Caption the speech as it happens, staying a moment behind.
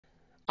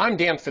I'm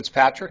Dan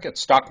Fitzpatrick at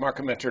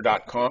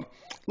StockMarketMentor.com.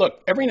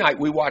 Look, every night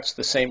we watch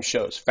the same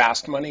shows,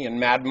 Fast Money and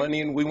Mad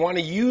Money, and we want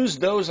to use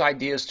those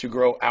ideas to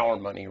grow our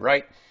money,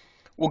 right?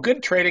 Well,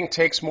 good trading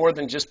takes more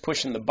than just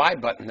pushing the buy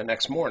button the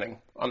next morning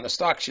on the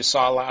stocks you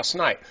saw last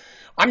night.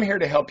 I'm here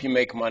to help you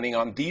make money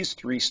on these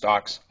three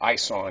stocks I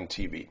saw on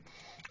TV.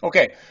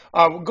 Okay,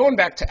 going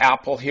back to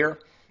Apple here,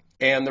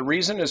 and the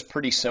reason is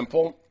pretty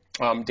simple.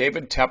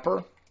 David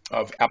Tepper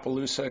of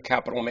Appaloosa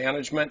Capital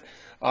Management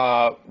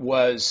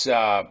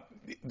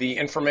the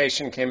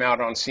information came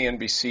out on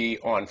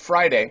CNBC on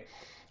Friday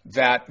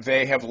that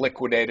they have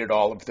liquidated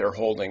all of their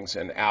holdings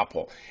in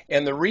Apple.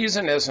 And the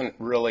reason isn't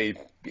really,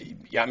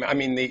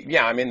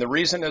 the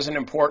reason isn't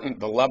important.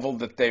 The level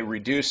that they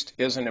reduced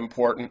isn't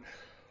important.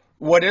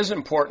 What is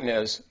important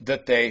is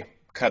that they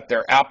cut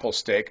their Apple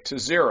stake to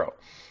zero.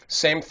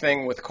 Same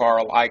thing with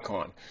Carl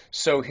Icahn.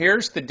 So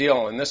here's the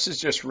deal, and this is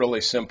just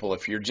really simple.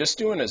 If you're just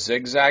doing a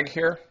zigzag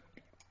here,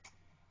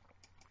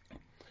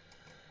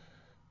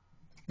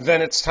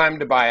 then it's time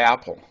to buy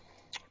Apple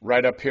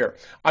right up here.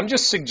 I'm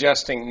just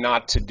suggesting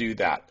not to do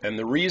that. And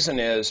the reason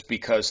is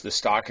because the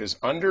stock is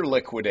under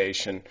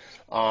liquidation.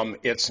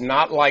 It's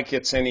not like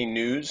it's any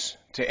news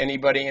to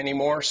anybody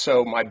anymore.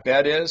 So my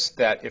bet is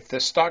that if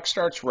this stock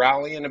starts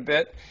rallying a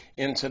bit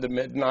into the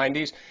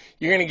mid-90s,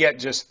 you're going to get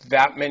just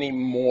that many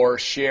more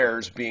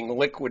shares being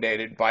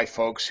liquidated by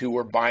folks who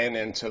were buying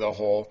into the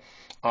whole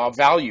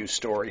value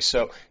story.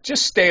 So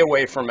just stay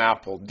away from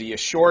Apple. Do you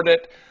short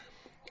it?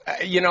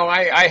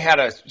 I had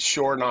a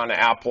short on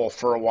Apple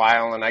for a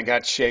while and I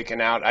got shaken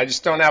out. I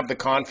just don't have the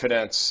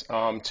confidence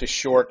to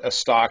short a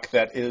stock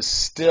that is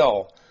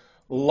still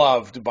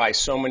loved by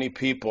so many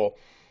people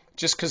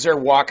just because they're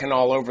walking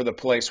all over the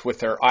place with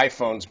their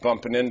iPhones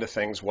bumping into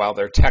things while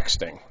they're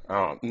texting.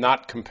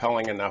 Not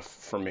compelling enough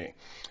for me.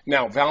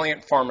 Now,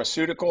 Valeant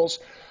Pharmaceuticals,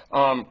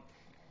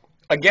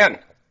 again,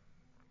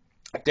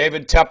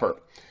 David Tepper.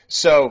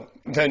 So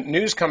the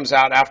news comes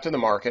out after the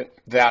market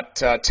that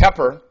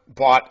Tepper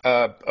bought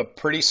a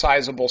pretty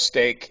sizable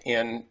stake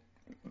in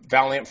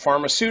Valeant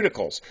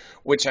Pharmaceuticals,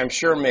 which I'm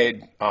sure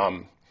made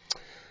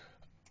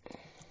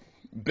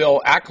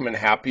Bill Ackman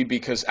happy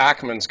because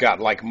Ackman's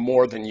got like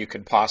more than you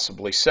could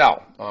possibly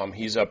sell.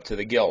 He's up to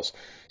the gills.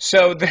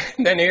 So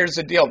then here's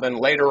the deal. Then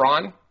later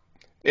on,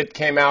 it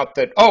came out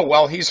that, oh,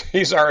 well,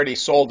 he's already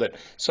sold it.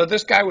 So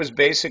this guy was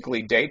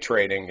basically day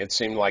trading, it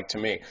seemed like to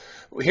me.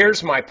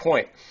 Here's my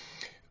point.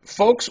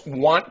 Folks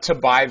want to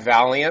buy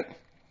Valeant.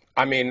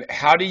 I mean,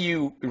 how do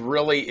you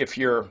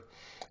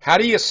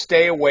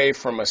stay away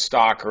from a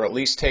stock or at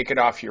least take it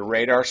off your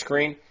radar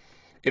screen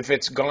if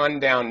it's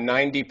gone down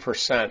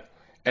 90%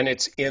 and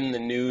it's in the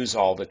news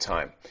all the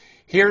time?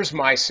 Here's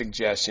my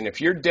suggestion. If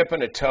you're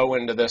dipping a toe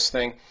into this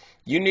thing,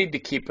 you need to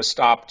keep a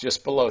stop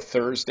just below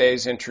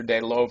Thursday's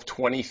intraday low of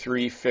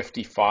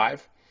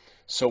 23.55.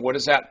 So what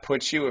does that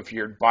put you if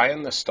you're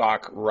buying the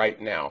stock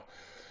right now?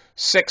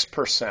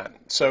 6%.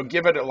 So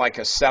give it like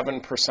a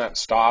 7%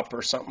 stop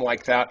or something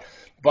like that.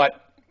 But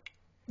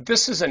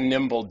this is a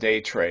nimble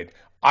day trade.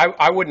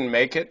 I wouldn't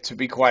make it, to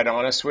be quite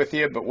honest with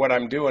you, but what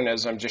I'm doing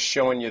is I'm just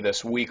showing you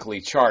this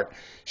weekly chart,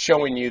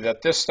 showing you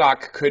that this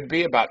stock could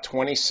be about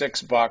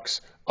 26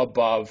 bucks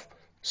above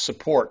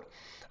support.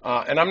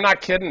 And I'm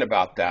not kidding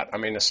about that. I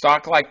mean, a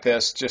stock like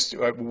this, just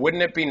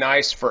wouldn't it be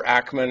nice for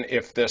Ackman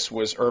if this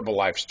was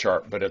Herbalife's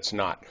chart, but it's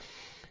not.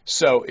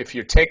 So if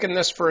you're taking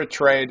this for a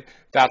trade,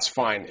 that's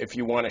fine. If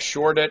you want to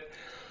short it,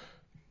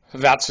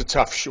 that's a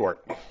tough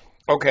short.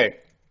 Okay,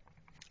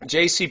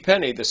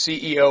 JCP, the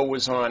CEO,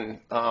 was on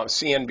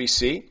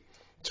CNBC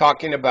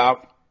talking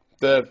about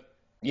the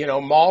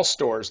mall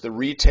stores, the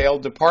retail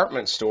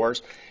department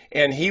stores,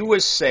 and he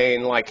was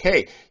saying like,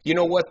 hey, you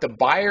know what? The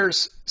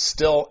buyer's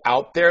still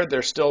out there.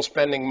 They're still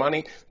spending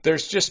money.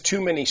 There's just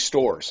too many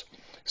stores.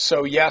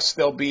 So yes,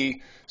 there'll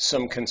be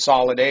some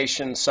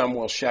consolidation, some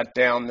will shut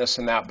down, this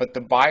and that, but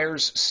the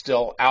buyer's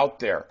still out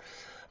there.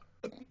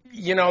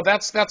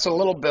 That's a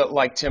little bit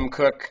like Tim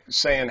Cook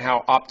saying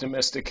how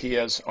optimistic he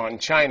is on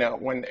China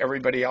when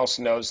everybody else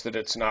knows that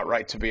it's not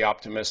right to be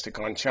optimistic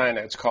on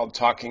China. It's called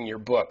talking your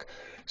book.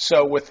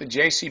 So with the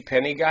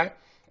JCP guy,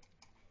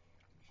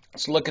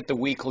 let's look at the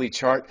weekly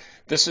chart.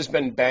 This has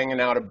been banging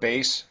out a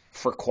base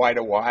for quite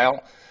a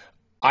while.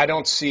 I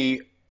don't see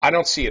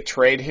a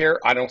trade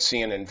here. I don't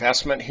see an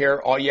investment here.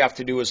 All you have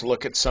to do is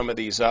look at some of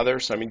these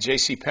others. I mean,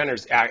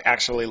 JCP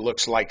actually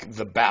looks like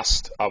the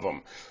best of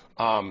them.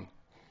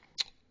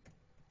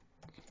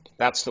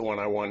 That's the one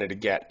I wanted to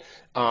get.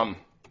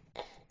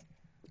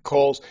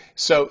 Kohl's.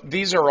 So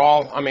these are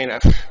all, I mean,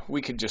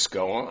 we could just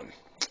go on.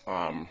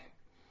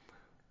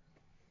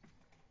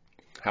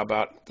 How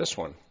about this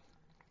one?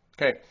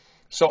 Okay,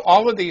 so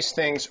all of these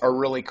things are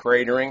really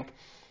cratering.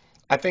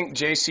 I think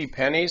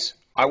JCPenney's,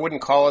 I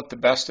wouldn't call it the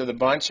best of the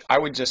bunch. I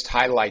would just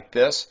highlight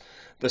this.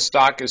 The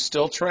stock is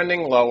still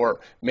trending lower.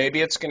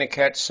 Maybe it's going to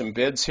catch some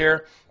bids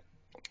here.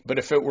 But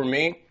if it were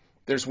me,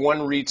 there's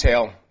one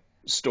retail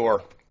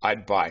store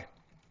I'd buy.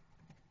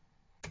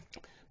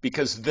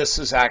 Because this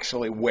is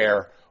actually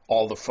where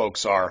all the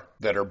folks are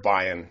that are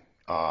buying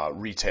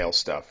retail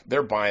stuff.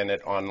 They're buying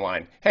it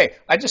online. Hey,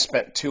 I just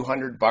spent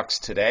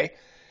 $200 today,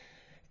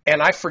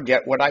 and I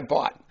forget what I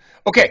bought.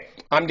 Okay,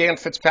 I'm Dan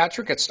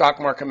Fitzpatrick at Stock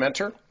Market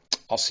Mentor.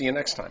 I'll see you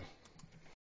next time.